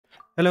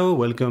Hello,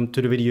 welcome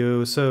to the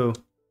video. So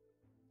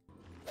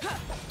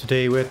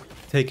today we're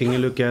taking a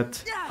look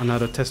at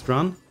another test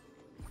run.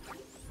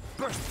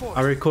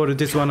 I recorded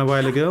this one a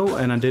while ago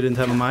and I didn't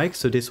have a mic,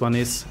 so this one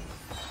is,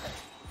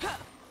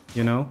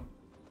 you know,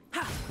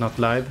 not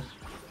live.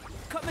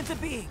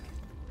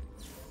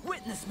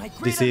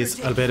 This is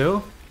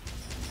Albedo,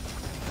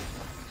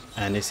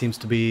 and he seems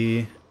to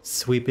be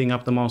sweeping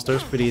up the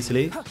monsters pretty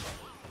easily.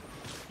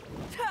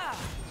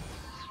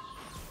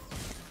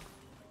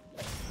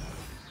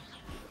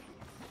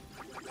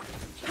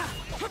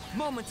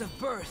 Moments of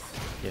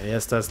birth. Yeah, he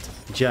has that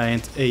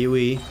giant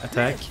AoE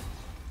attack.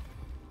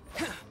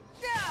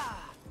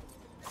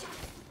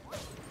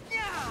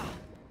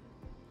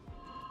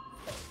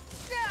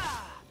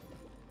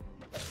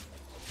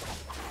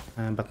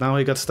 But now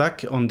he got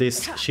stuck on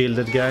this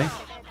shielded guy.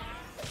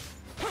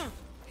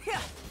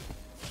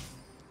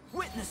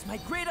 Witness my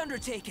great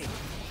undertaking.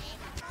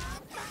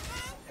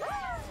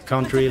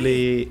 Can't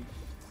really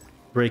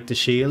break the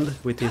shield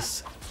with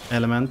his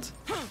element.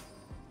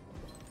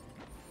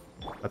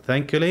 But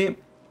thankfully,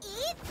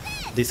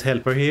 this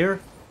helper here,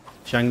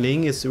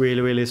 Xiangling, is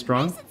really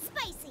strong.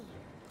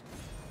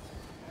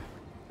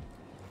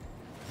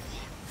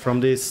 From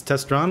this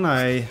test run,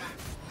 I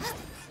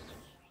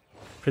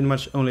pretty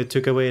much only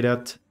took away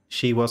that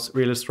she was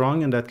really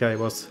strong and that guy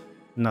was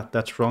not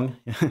that strong.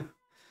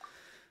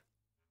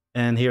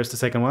 And here's the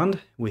second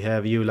one. We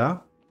have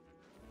Eula.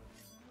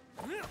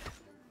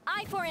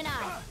 Eye for an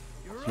eye.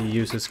 She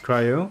uses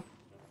cryo.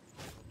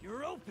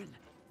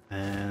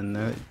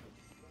 And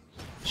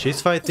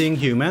she's fighting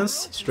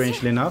humans,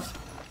 strangely enough.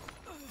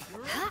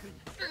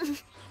 I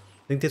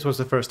think this was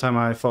the first time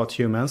I fought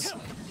humans.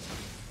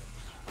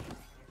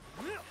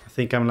 I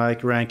think I'm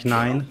like rank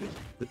 9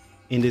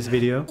 in this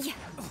video.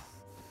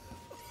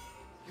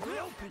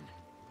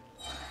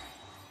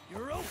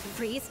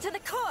 Freeze to the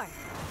core.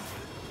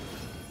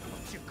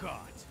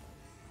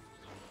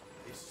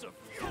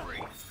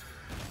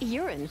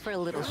 You're in for a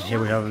little shock. Here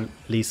we have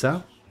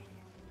Lisa.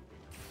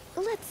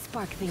 Let's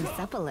spark things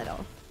up a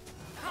little.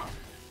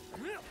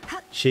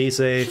 She's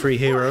a free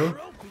hero.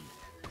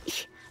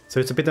 So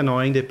it's a bit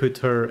annoying they put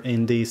her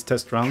in these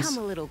test runs.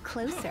 Come a little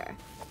closer.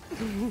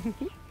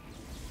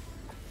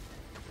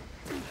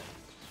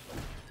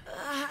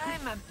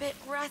 I'm a bit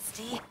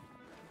rusty.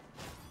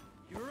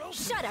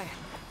 Shudder.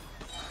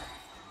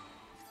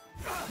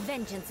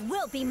 Vengeance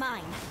will be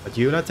mine. But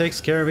Eula takes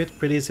care of it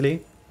pretty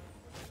easily.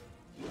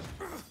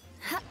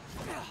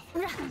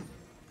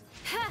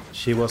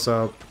 She was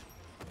a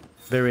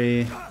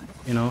very,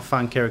 you know,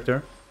 fun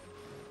character.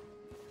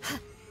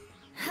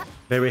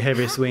 Very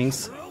heavy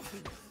swings.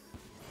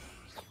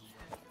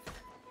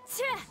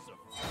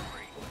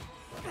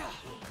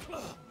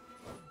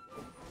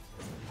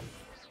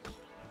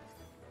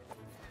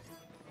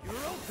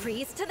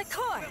 Freeze to the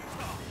core.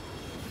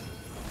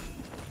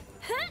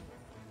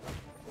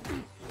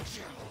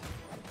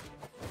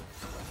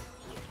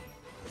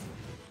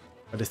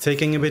 But it's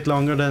taking a bit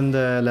longer than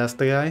the last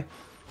guy.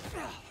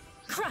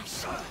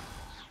 Crush.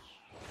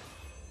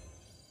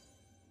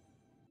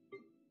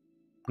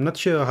 I'm not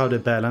sure how the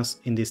balance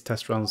in these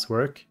test runs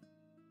work.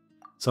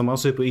 Some are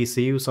super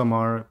easy, some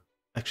are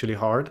actually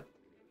hard.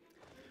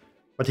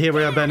 But here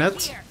we are,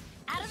 Bennett.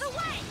 Out of the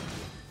way.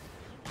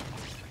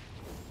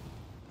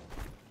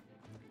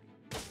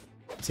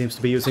 Seems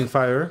to be using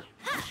fire.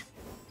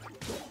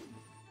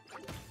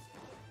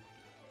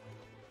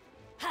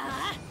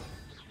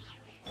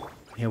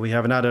 Here we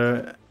have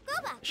another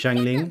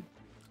Xiangling.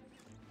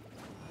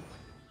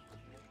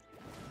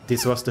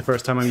 This was the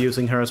first time I'm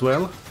using her as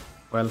well.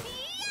 Well,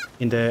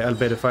 in the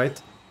Albedo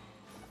fight.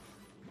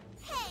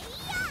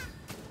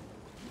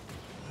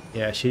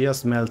 Yeah, she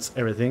just melts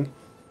everything.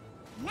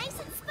 Nice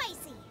and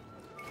spicy.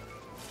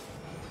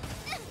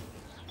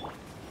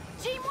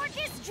 Teamwork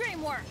is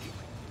dreamwork.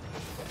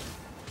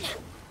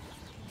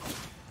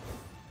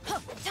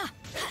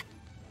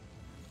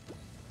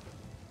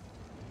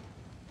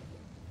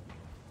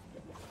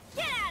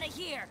 Get out of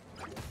here.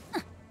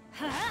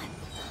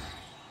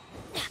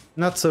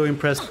 Not so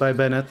impressed by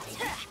Bennett.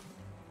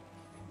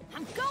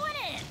 I'm going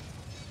in.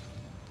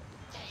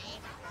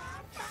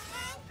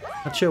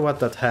 Not sure what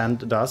that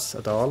hand does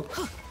at all.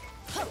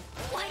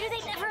 Why do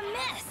they never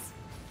miss?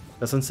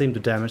 Doesn't seem to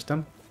damage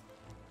them.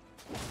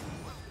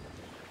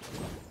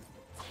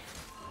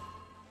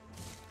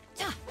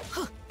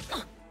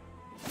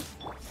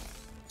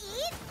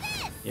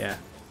 Yeah,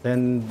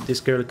 then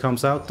this girl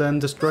comes out and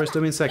destroys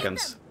them in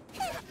seconds.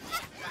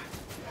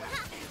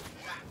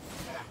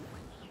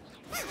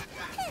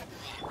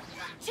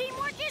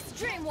 Teamwork is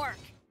dreamwork.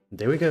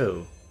 There we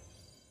go.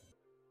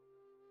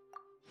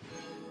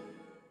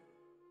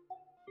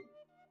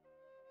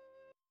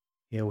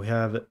 Here we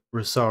have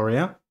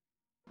Rosaria.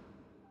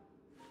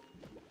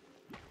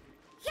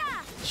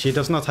 She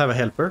does not have a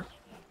helper.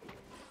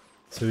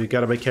 So you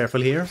gotta be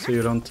careful here so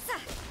you don't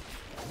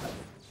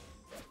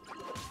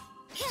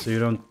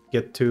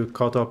get too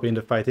caught up in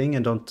the fighting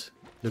and don't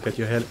look at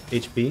your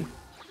HP.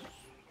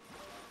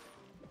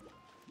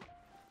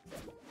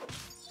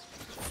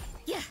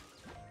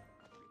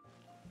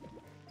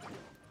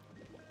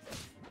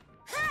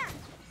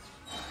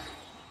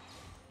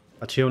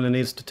 But she only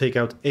needs to take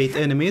out 8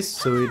 enemies,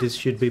 so it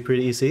should be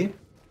pretty easy.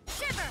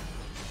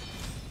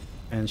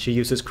 And she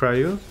uses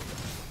cryo.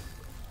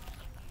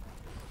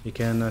 You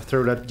can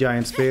throw that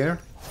giant spear.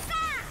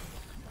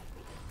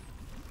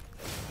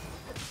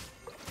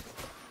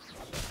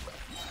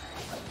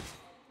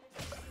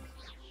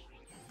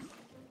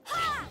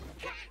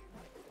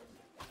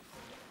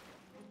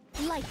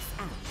 Lights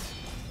out.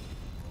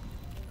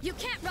 You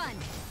can't run.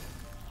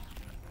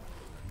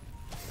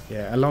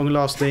 Yeah, a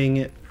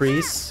long-lasting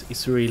freeze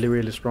is really,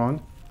 really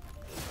strong.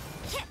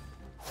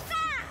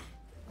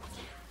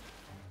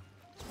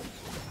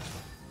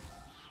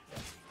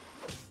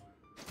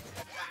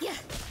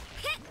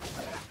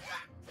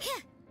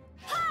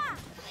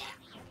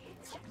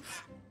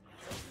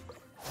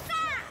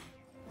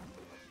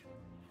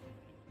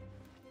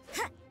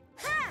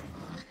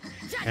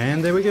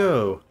 And there we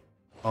go.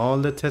 All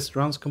the test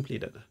runs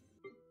completed.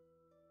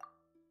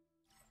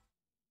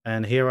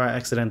 And here I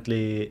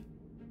accidentally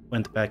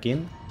went back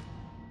in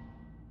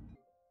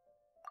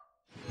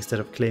instead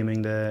of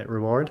claiming the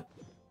reward.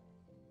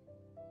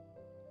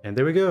 And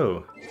there we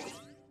go.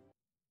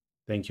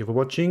 Thank you for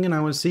watching, and I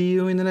will see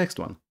you in the next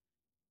one.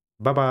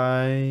 Bye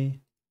bye.